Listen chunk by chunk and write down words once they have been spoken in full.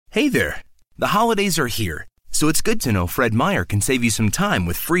Hey there! The holidays are here, so it's good to know Fred Meyer can save you some time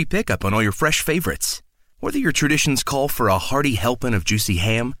with free pickup on all your fresh favorites. Whether your traditions call for a hearty helping of juicy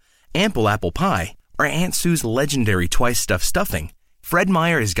ham, ample apple pie, or Aunt Sue's legendary twice-stuffed stuffing, Fred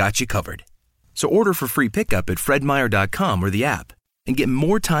Meyer has got you covered. So order for free pickup at fredmeyer.com or the app, and get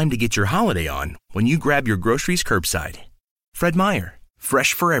more time to get your holiday on when you grab your groceries curbside. Fred Meyer,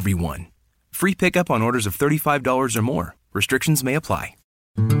 fresh for everyone. Free pickup on orders of $35 or more. Restrictions may apply.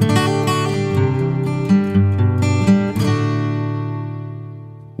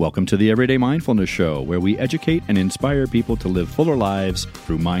 Welcome to the Everyday Mindfulness Show, where we educate and inspire people to live fuller lives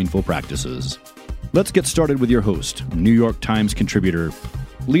through mindful practices. Let's get started with your host, New York Times contributor,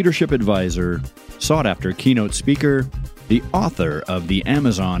 leadership advisor, sought-after keynote speaker, the author of the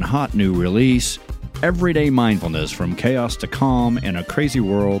Amazon hot new release, Everyday Mindfulness from Chaos to Calm in a Crazy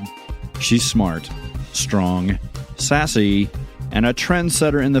World. She's smart, strong, sassy, and a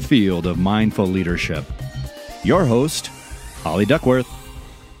trendsetter in the field of mindful leadership. Your host, Holly Duckworth.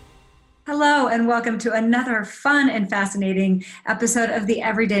 Hello, and welcome to another fun and fascinating episode of the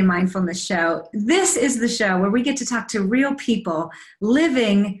Everyday Mindfulness Show. This is the show where we get to talk to real people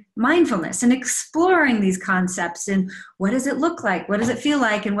living mindfulness and exploring these concepts and what does it look like, what does it feel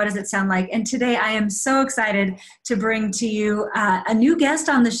like, and what does it sound like. And today I am so excited to bring to you a new guest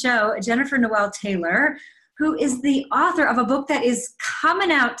on the show, Jennifer Noel Taylor, who is the author of a book that is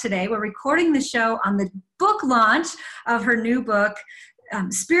coming out today. We're recording the show on the book launch of her new book,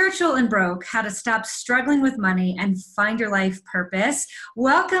 Spiritual and Broke, How to Stop Struggling with Money and Find Your Life Purpose.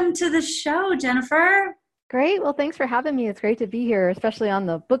 Welcome to the show, Jennifer. Great. Well, thanks for having me. It's great to be here, especially on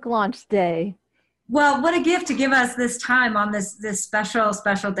the book launch day. Well, what a gift to give us this time on this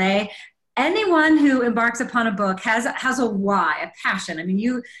special day. Anyone who embarks upon a book has a why, a passion. I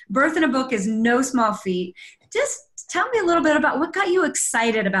mean, birthing a book is no small feat. Just tell me a little bit about what got you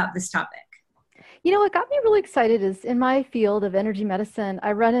excited about this topic. You know, what got me really excited is in my field of energy medicine,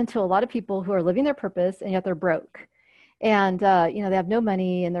 I run into a lot of people who are living their purpose and yet they're broke. And, they have no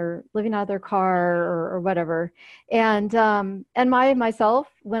money and they're living out of their car or whatever. And myself,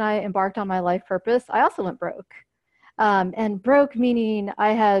 when I embarked on my life purpose, I also went broke. And broke meaning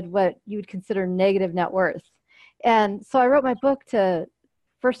I had what you would consider negative net worth. And so I wrote my book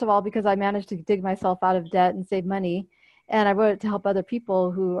first of all, because I managed to dig myself out of debt and save money. And I wrote it to help other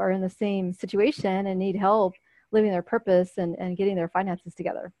people who are in the same situation and need help living their purpose and getting their finances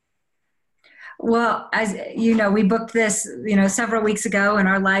together. Well, as you know, we booked this, several weeks ago, and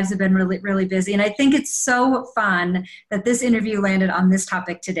our lives have been really, really busy. And I think it's so fun that this interview landed on this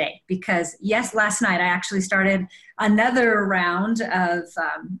topic today, because yes, last night I actually started another round of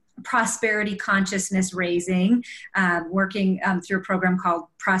prosperity consciousness raising, working through a program called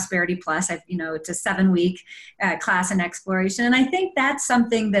Prosperity Plus. It's a 7-week class in exploration. And I think that's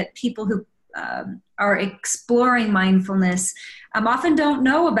something that people who are exploring mindfulness often don't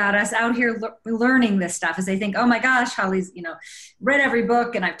know about us out here learning this stuff, as they think, oh my gosh, Holly's, read every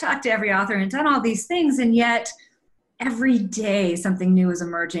book and I've talked to every author and done all these things. And yet every day something new is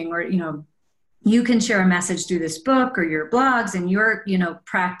emerging, or, you can share a message through this book or your blogs and your,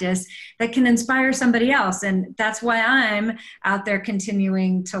 practice that can inspire somebody else. And that's why I'm out there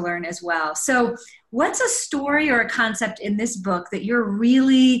continuing to learn as well. So what's a story or a concept in this book that you're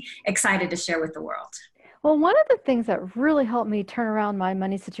really excited to share with the world? Well, one of the things that really helped me turn around my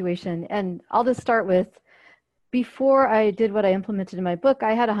money situation, and I'll just start with, before I did what I implemented in my book,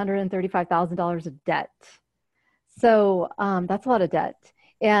 I had $135,000 of debt. So that's a lot of debt.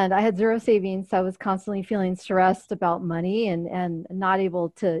 And I had zero savings. So I was constantly feeling stressed about money and not able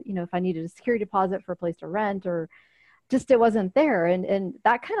to, if I needed a security deposit for a place to rent, or just it wasn't there. And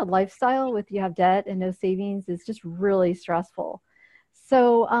that kind of lifestyle with you have debt and no savings is just really stressful.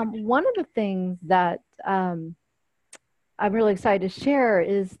 So one of the things that I'm really excited to share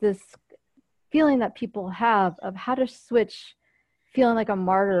is this feeling that people have of how to switch feeling like a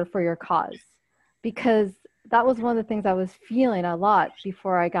martyr for your cause. Because that was one of the things I was feeling a lot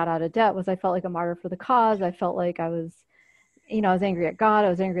before I got out of debt, was I felt like a martyr for the cause. I felt like I was angry at God. I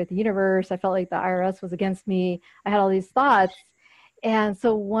was angry at the universe. I felt like the IRS was against me. I had all these thoughts. And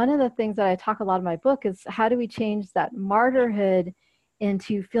so one of the things that I talk a lot in my book is, how do we change that martyrhood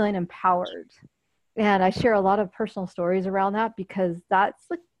into feeling empowered? And I share a lot of personal stories around that, because that's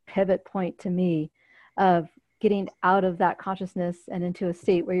the pivot point to me of getting out of that consciousness and into a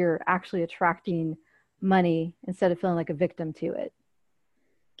state where you're actually attracting money instead of feeling like a victim to it.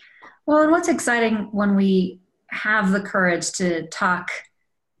 Well, and what's exciting when we have the courage to talk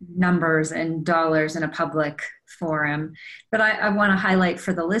numbers and dollars in a public forum that I want to highlight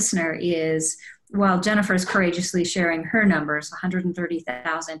for the listener is, while Jennifer is courageously sharing her numbers,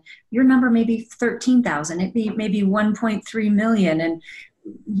 130,000, your number may be 13,000. It may be 1.3 million. And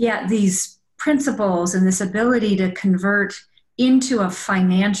yet these principles and this ability to convert into a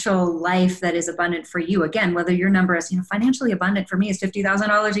financial life that is abundant for you. Again, whether your number is, financially abundant for me is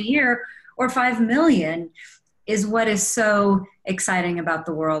 $50,000 a year or 5 million, is what is so exciting about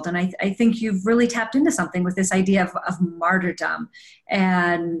the world. And I think you've really tapped into something with this idea of martyrdom.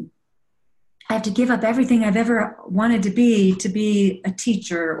 And I have to give up everything I've ever wanted to be a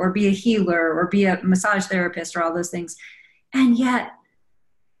teacher or be a healer or be a massage therapist or all those things. And yet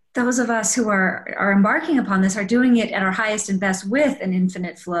those of us who are embarking upon this are doing it at our highest and best with an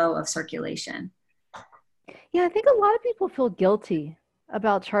infinite flow of circulation. Yeah, I think a lot of people feel guilty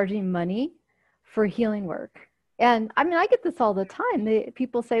about charging money for healing work. And I mean, I get this all the time.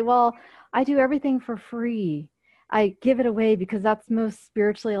 People say, well, I do everything for free. I give it away because that's most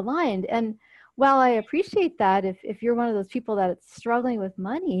spiritually aligned. And while I appreciate that, if you're one of those people that is struggling with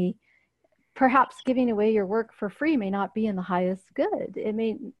money, perhaps giving away your work for free may not be in the highest good.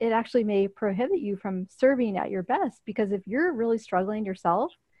 It actually may prohibit you from serving at your best, because if you're really struggling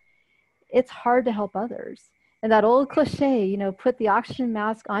yourself, it's hard to help others. And that old cliche, put the oxygen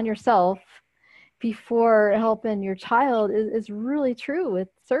mask on yourself before helping your child is really true with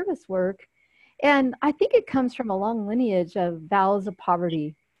service work. And I think it comes from a long lineage of vows of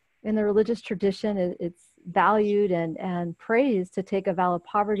poverty. In the religious tradition, it's valued and praised to take a vow of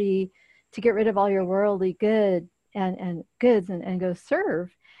poverty, to get rid of all your worldly goods and go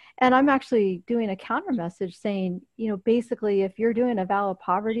serve. And I'm actually doing a counter message saying, basically, if you're doing a vow of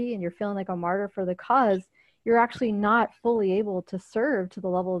poverty and you're feeling like a martyr for the cause, you're actually not fully able to serve to the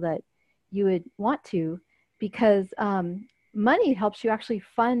level that you would want to, because money helps you actually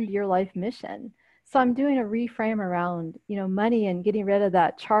fund your life mission. So I'm doing a reframe around, money, and getting rid of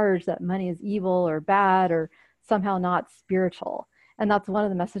that charge that money is evil or bad or somehow not spiritual. And that's one of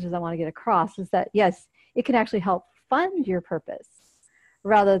the messages I want to get across, is that, yes, it can actually help fund your purpose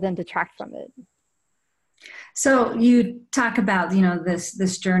rather than detract from it. So you talk about,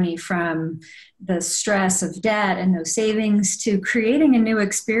 this journey from the stress of debt and no savings to creating a new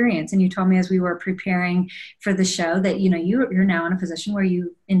experience. And you told me as we were preparing for the show that, you're now in a position where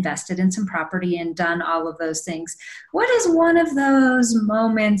you invested in some property and done all of those things. What is one of those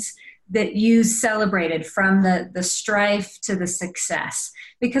moments that you celebrated, from the strife to the success?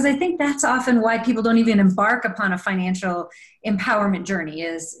 Because I think that's often why people don't even embark upon a financial empowerment journey,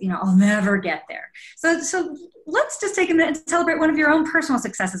 is, I'll never get there. So let's just take a minute and celebrate one of your own personal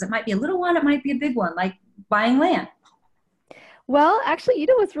successes. It might be a little one, it might be a big one, like buying land. Well, actually,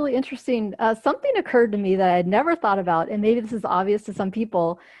 what's really interesting? Something occurred to me that I had never thought about, and maybe this is obvious to some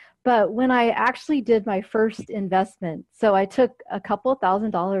people, but when I actually did my first investment, so I took a couple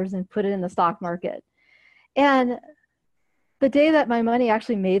 $1,000s and put it in the stock market. And the day that my money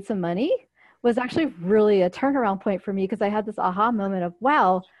actually made some money was actually really a turnaround point for me, because I had this aha moment of,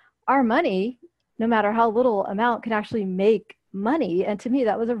 wow, our money, no matter how little amount, can actually make money. And to me,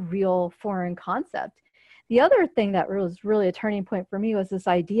 that was a real foreign concept. The other thing that was really a turning point for me was this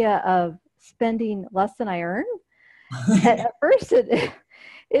idea of spending less than I earn. At first, at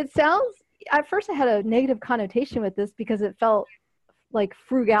first I had a negative connotation with this, because it felt like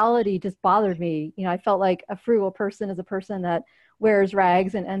frugality just bothered me. I felt like a frugal person is a person that wears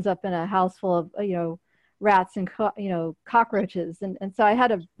rags and ends up in a house full of, rats and, cockroaches. And so I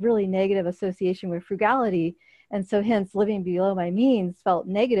had a really negative association with frugality. And so hence living below my means felt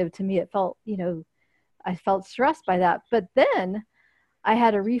negative to me. It felt, I felt stressed by that. But then I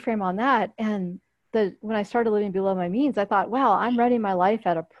had a reframe on that. And when I started living below my means, I thought, wow, I'm running my life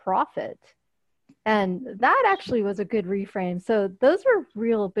at a profit. And that actually was a good reframe. So those were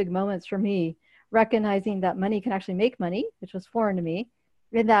real big moments for me, recognizing that money can actually make money, which was foreign to me,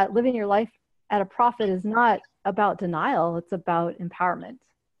 and that living your life at a profit is not about denial, it's about empowerment.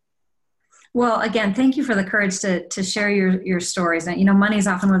 Well, again, thank you for the courage to share your stories. And, money is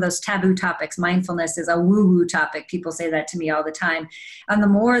often one of those taboo topics. Mindfulness is a woo-woo topic. People say that to me all the time. And the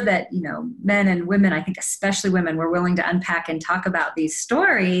more that, men and women, I think especially women, were willing to unpack and talk about these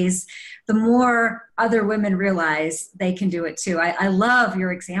stories, the more other women realize they can do it too. I love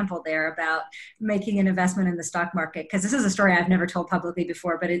your example there about making an investment in the stock market, because this is a story I've never told publicly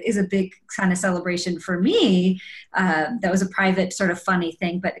before, but it is a big kind of celebration for me. That was a private sort of funny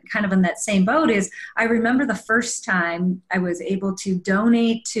thing, but kind of in that same boat is, I remember the first time I was able to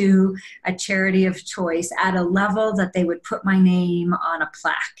donate to a charity of choice at a level that they would put my name on a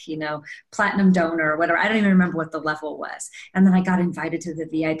plaque, platinum donor or whatever. I don't even remember what the level was. And then I got invited to the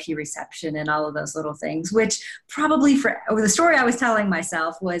VIP reception. perception and all of those little things, which probably the story I was telling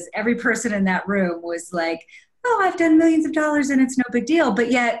myself was every person in that room was like, oh, I've done millions of dollars and it's no big deal.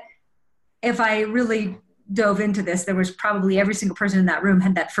 But yet, if I really dove into this, there was probably every single person in that room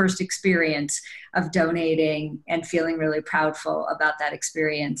had that first experience of donating and feeling really proudful about that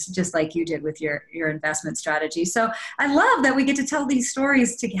experience, just like you did with your investment strategy. So I love that we get to tell these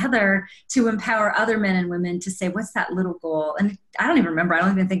stories together to empower other men and women to say, what's that little goal? And I don't even remember. I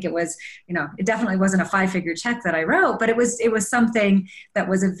don't even think it was, it definitely wasn't a 5-figure check that I wrote, but it was something that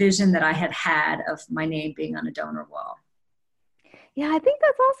was a vision that I had of my name being on a donor wall. Yeah, I think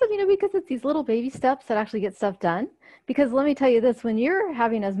that's awesome, because it's these little baby steps that actually get stuff done. Because let me tell you this, when you're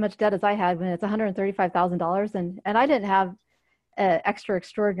having as much debt as I had, when it's $135,000 and I didn't have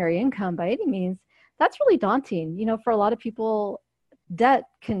extraordinary income by any means, that's really daunting. For a lot of people, debt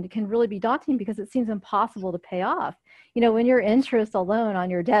can really be daunting because it seems impossible to pay off. When your interest alone on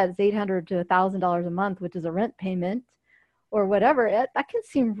your debt is $800 to $1,000 a month, which is a rent payment or whatever, that can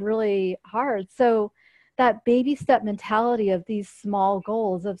seem really hard. So that baby step mentality of these small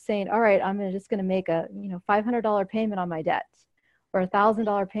goals of saying, all right, I'm just going to make a $500 payment on my debt or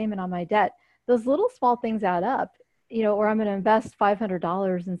 $1,000 payment on my debt. Those little small things add up, or I'm going to invest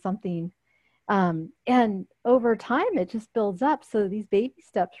 $500 in something. And over time, it just builds up. So these baby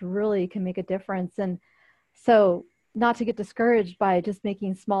steps really can make a difference. And so not to get discouraged by just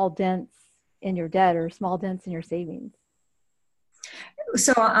making small dents in your debt or small dents in your savings.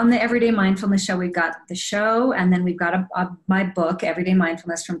 So on the Everyday Mindfulness Show, we've got the show, and then we've got my book, Everyday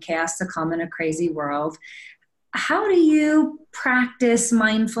Mindfulness, From Chaos to Calm in a Crazy World. How do you practice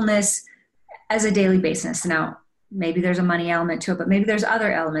mindfulness as a daily basis? Now, maybe there's a money element to it, but maybe there's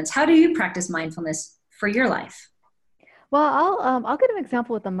other elements. How do you practice mindfulness for your life? Well, I'll give an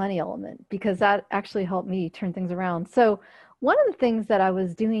example with the money element because that actually helped me turn things around. So one of the things that I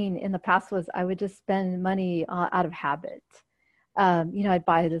was doing in the past was I would just spend money out of habit. I'd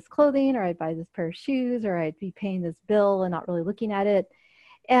buy this clothing or I'd buy this pair of shoes or I'd be paying this bill and not really looking at it.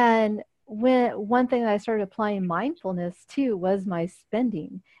 And one thing that I started applying mindfulness to was my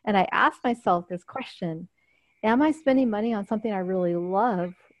spending. And I asked myself this question, am I spending money on something I really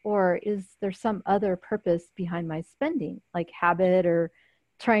love, or is there some other purpose behind my spending, like habit or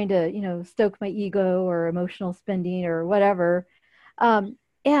trying to, stoke my ego or emotional spending or whatever?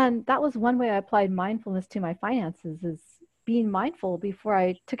 And that was one way I applied mindfulness to my finances, is being mindful before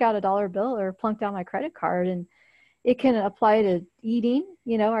I took out a dollar bill or plunked down my credit card. And it can apply to eating.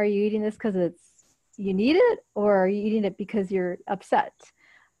 Are you eating this because you need it, or are you eating it because you're upset?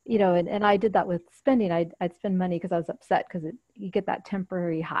 And I did that with spending. I'd spend money because I was upset because you get that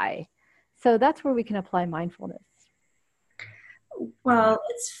temporary high. So that's where we can apply mindfulness. Well,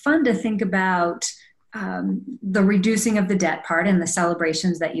 it's fun to think about the reducing of the debt part and the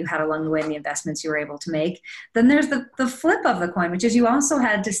celebrations that you had along the way and the investments you were able to make. Then there's the flip of the coin, which is you also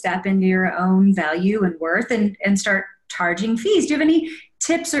had to step into your own value and worth and start charging fees. Do you have any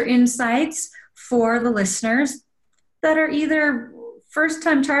tips or insights for the listeners that are either first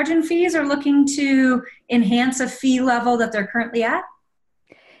time charging fees or looking to enhance a fee level that they're currently at?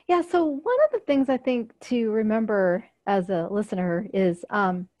 Yeah, so one of the things I think to remember as a listener is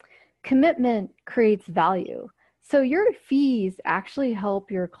commitment creates value. So your fees actually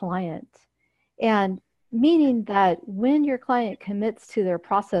help your client, and meaning that when your client commits to their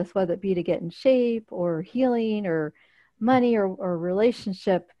process, whether it be to get in shape or healing or money or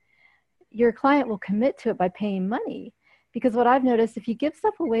relationship, your client will commit to it by paying money. Because what I've noticed, if you give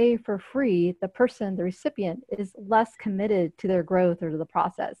stuff away for free, the recipient is less committed to their growth or to the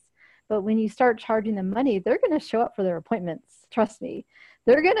process. But when you start charging them money, they're going to show up for their appointments. Trust me.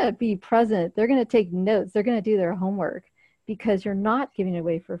 They're going to be present. They're going to take notes. They're going to do their homework because you're not giving it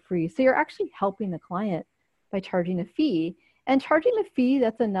away for free. So you're actually helping the client by charging a fee, and charging a fee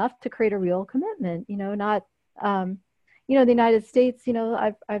that's enough to create a real commitment, not, the United States,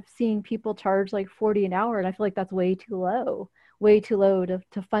 I've seen people charge like $40 an hour, and I feel like that's way too low to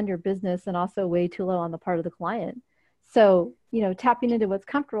fund your business, and also way too low on the part of the client. So, tapping into what's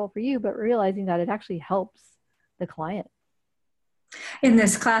comfortable for you, but realizing that it actually helps the client. In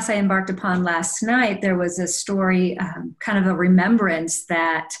this class I embarked upon last night, there was a story, kind of a remembrance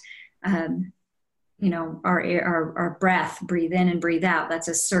that, our breath, breathe in and breathe out, that's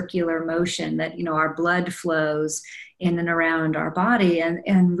a circular motion that, our blood flows in and around our body,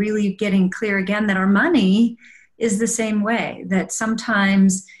 and really getting clear again that our money is the same way, that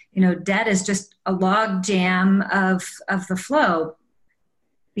sometimes, debt is just a log jam of the flow,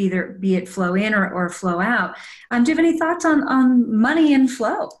 be it flow in or flow out. Do you have any thoughts on money and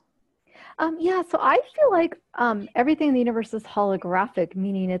flow? Yeah, so I feel like everything in the universe is holographic,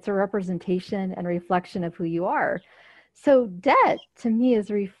 meaning it's a representation and reflection of who you are. So debt to me is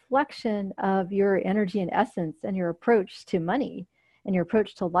a reflection of your energy and essence and your approach to money and your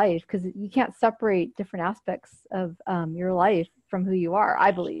approach to life, because you can't separate different aspects of your life from who you are,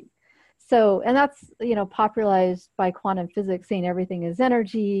 I believe. So, and that's, popularized by quantum physics, saying everything is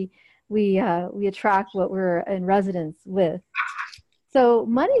energy. We attract what we're in resonance with. So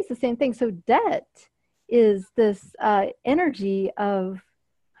money is the same thing. So debt is this energy of,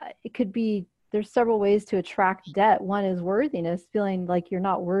 it could be, there's several ways to attract debt. One is worthiness, feeling like you're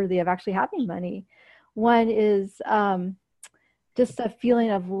not worthy of actually having money. One is just a feeling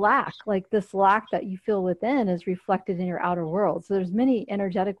of lack, like this lack that you feel within is reflected in your outer world. So there's many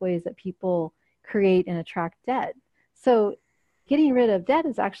energetic ways that people create and attract debt. So getting rid of debt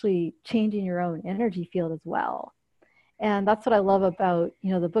is actually changing your own energy field as well. And that's what I love about,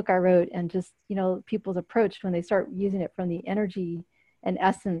 the book I wrote, and just, people's approach when they start using it from the energy and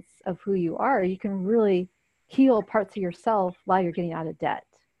essence of who you are. You can really heal parts of yourself while you're getting out of debt.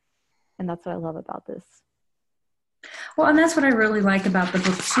 And that's what I love about this. Well, and that's what I really like about the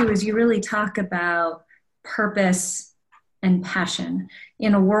book too, is you really talk about purpose and passion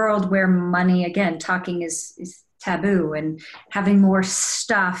in a world where money, again, talking is taboo, and having more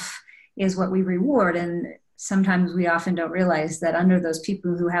stuff is what we reward. And sometimes we often don't realize that under those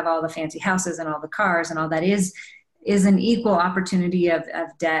people who have all the fancy houses and all the cars and all that is an equal opportunity of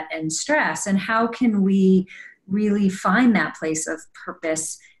debt and stress. And how can we really find that place of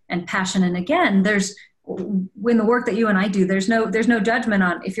purpose and passion? And again, when the work that you and I do, there's no judgment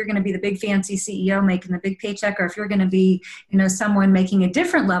on if you're going to be the big fancy CEO making the big paycheck, or if you're going to be, someone making a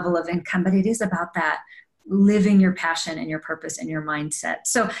different level of income, but it is about that living your passion and your purpose and your mindset.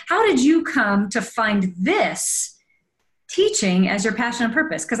 So how did you come to find this teaching as your passion and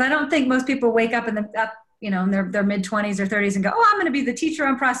purpose? Because I don't think most people wake up in their mid-20s or 30s and go, oh, I'm going to be the teacher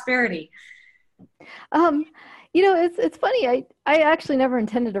on prosperity. It's funny. I actually never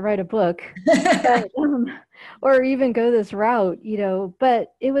intended to write a book but, or even go this route,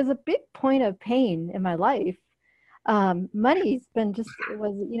 but it was a big point of pain in my life. Money's been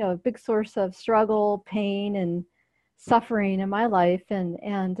was a big source of struggle, pain, and suffering in my life.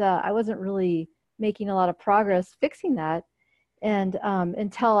 And I wasn't really making a lot of progress fixing that. And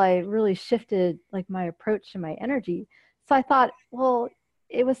until I really shifted like my approach to my energy. So I thought, well,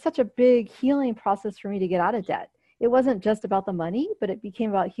 it was such a big healing process for me to get out of debt. It wasn't just about the money, but it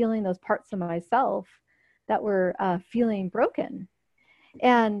became about healing those parts of myself that were feeling broken.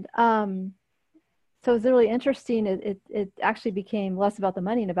 And so it was really interesting. It actually became less about the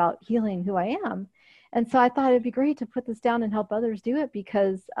money and about healing who I am. And so I thought it'd be great to put this down and help others do it,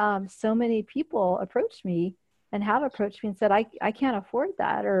 because so many people approached me and have approached me and said, I can't afford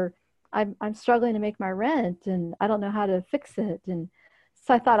that, or I'm struggling to make my rent and I don't know how to fix it. And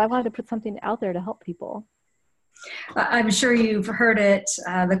so I thought I wanted to put something out there to help people. I'm sure you've heard it,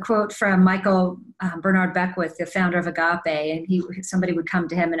 the quote from Michael Bernard Beckwith, the founder of Agape, and somebody would come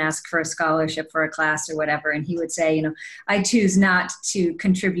to him and ask for a scholarship for a class or whatever, and he would say, I choose not to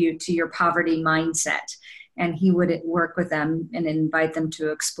contribute to your poverty mindset. And he would work with them and invite them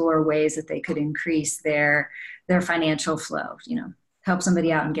to explore ways that they could increase their financial flow, help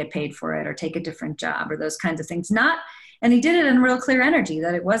somebody out and get paid for it, or take a different job, or those kinds of things. And he did it in real clear energy,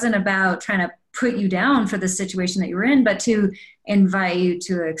 that it wasn't about trying to put you down for the situation that you were in, but to invite you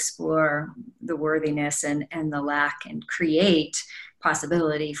to explore the worthiness and the lack, and create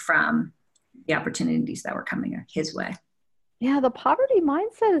possibility from the opportunities that were coming his way. Yeah, the poverty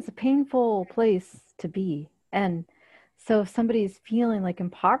mindset is a painful place to be. And so if somebody's feeling like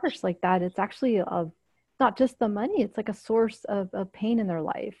impoverished like that, it's actually not just the money, it's like a source of pain in their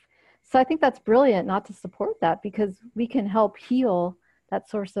life. So I think that's brilliant not to support that, because we can help heal that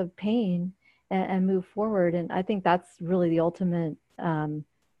source of pain and move forward. And I think that's really the ultimate,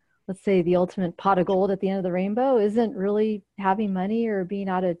 let's say the ultimate pot of gold at the end of the rainbow isn't really having money or being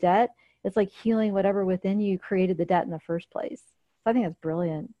out of debt. It's like healing whatever within you created the debt in the first place. So I think that's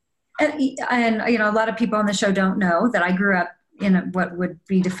brilliant. And a lot of people on the show don't know that I grew up in what would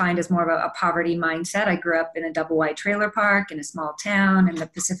be defined as more of a poverty mindset. I grew up in a double wide trailer park in a small town in the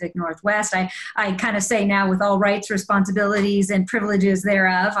Pacific Northwest. I kind of say now, with all rights, responsibilities, and privileges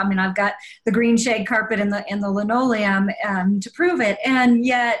thereof, I mean, I've got the green shag carpet and the linoleum to prove it. And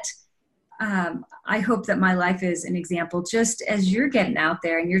yet I hope that my life is an example, just as you're getting out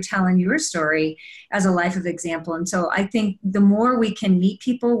there and you're telling your story as a life of example. And so I think the more we can meet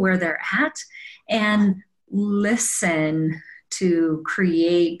people where they're at and listen to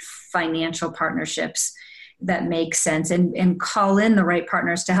create financial partnerships that make sense, and call in the right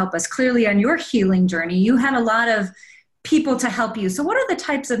partners to help us. Clearly on your healing journey, you had a lot of people to help you. So what are the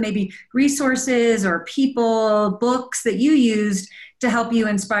types of maybe resources or people, books that you used to help you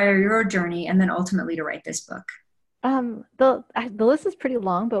inspire your journey and then ultimately to write this book? The list is pretty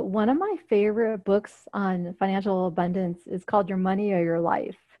long, but one of my favorite books on financial abundance is called Your Money or Your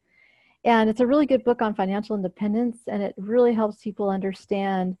Life. And it's a really good book on financial independence, and it really helps people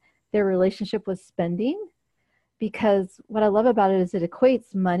understand their relationship with spending, because what I love about it is it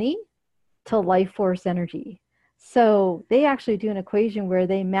equates money to life force energy. So they actually do an equation where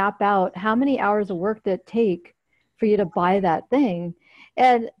they map out how many hours of work that take for you to buy that thing.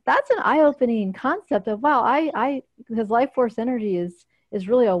 And that's an eye-opening concept of, wow, because life force energy is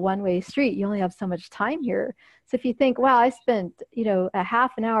really a one-way street. You only have so much time here. So if you think, wow, I spent, a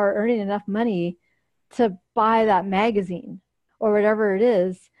half an hour earning enough money to buy that magazine or whatever it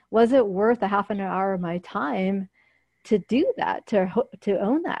is, was it worth a half an hour of my time to do that, to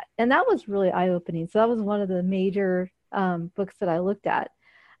own that? And that was really eye-opening. So that was one of the major books that I looked at.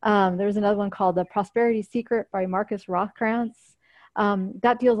 There's another one called The Prosperity Secret by Marcus Rothkrantz.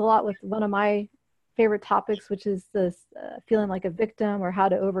 That deals a lot with one of my favorite topics, which is this feeling like a victim, or how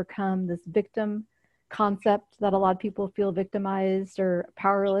to overcome this victim concept that a lot of people feel victimized or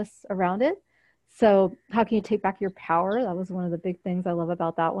powerless around it. So how can you take back your power? That was one of the big things I love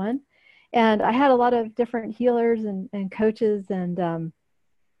about that one. And I had a lot of different healers and coaches, and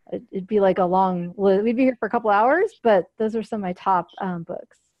it'd be like we'd be here for a couple hours, but those are some of my top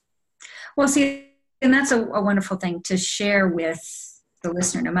books. Well, see, and that's a wonderful thing to share with the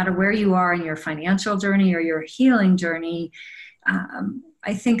listener, no matter where you are in your financial journey or your healing journey.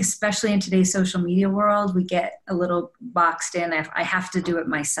 I think especially in today's social media world, we get a little boxed in. I have to do it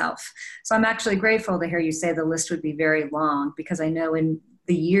myself. So I'm actually grateful to hear you say the list would be very long, because I know in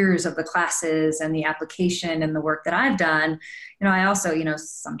the years of the classes and the application and the work that I've done, I also,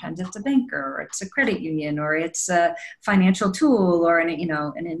 sometimes it's a banker, or it's a credit union, or it's a financial tool, or an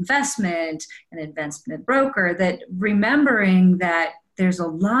investment broker, that remembering that there's a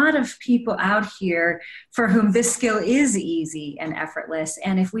lot of people out here for whom this skill is easy and effortless.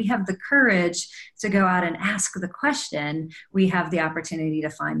 And if we have the courage to go out and ask the question, we have the opportunity to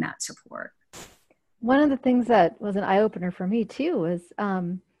find that support. One of the things that was an eye-opener for me too was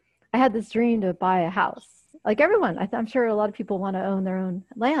I had this dream to buy a house. Like everyone, I'm sure a lot of people want to own their own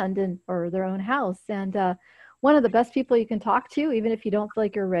land or their own house. And one of the best people you can talk to, even if you don't feel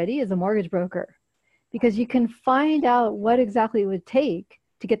like you're ready, is a mortgage broker, because you can find out what exactly it would take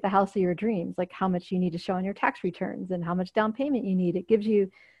to get the house of your dreams, like how much you need to show on your tax returns and how much down payment you need. It gives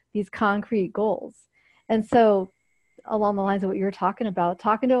you these concrete goals. And so along the lines of what you were talking about,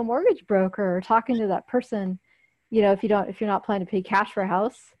 talking to a mortgage broker or talking to that person, if you're not planning to pay cash for a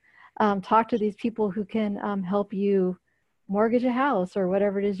house, talk to these people who can help you mortgage a house or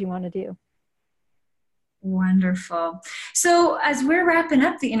whatever it is you want to do. Wonderful. So as we're wrapping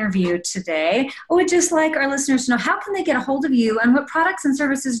up the interview today, I would just like our listeners to know, how can they get a hold of you, and what products and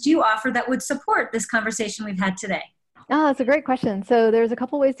services do you offer that would support this conversation we've had today? Oh, that's a great question. So there's a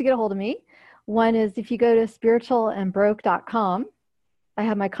couple ways to get a hold of me. One is if you go to spiritualandbroke.com, I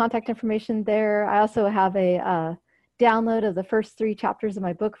have my contact information there. I also have a download of the first 3 chapters of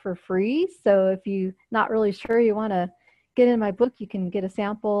my book for free. So if you're not really sure you want to get in my book, you can get a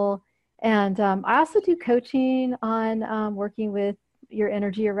sample. And I also do coaching on working with your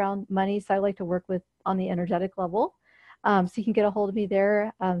energy around money. So I like to work with on the energetic level. So you can get a hold of me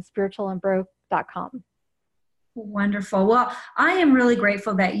there, spiritualandbroke.com. Wonderful. Well, I am really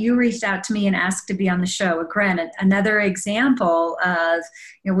grateful that you reached out to me and asked to be on the show. Again, another example of,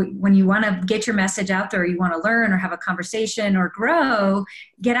 when you want to get your message out there, or you want to learn or have a conversation or grow,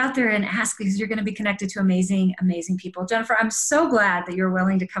 get out there and ask, because you're going to be connected to amazing, amazing people. Jennifer, I'm so glad that you're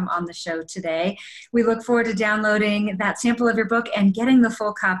willing to come on the show today. We look forward to downloading that sample of your book and getting the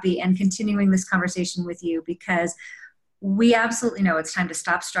full copy and continuing this conversation with you, because we absolutely know it's time to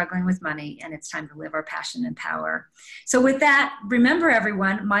stop struggling with money, and it's time to live our passion and power. So with that, remember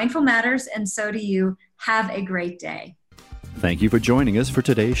everyone, mindful matters, and so do you. Have a great day. Thank you for joining us for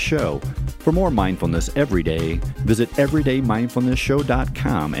today's show. For more mindfulness every day, visit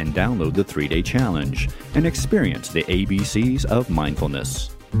everydaymindfulnessshow.com and download the 3-day challenge and experience the ABCs of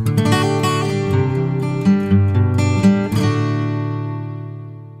mindfulness.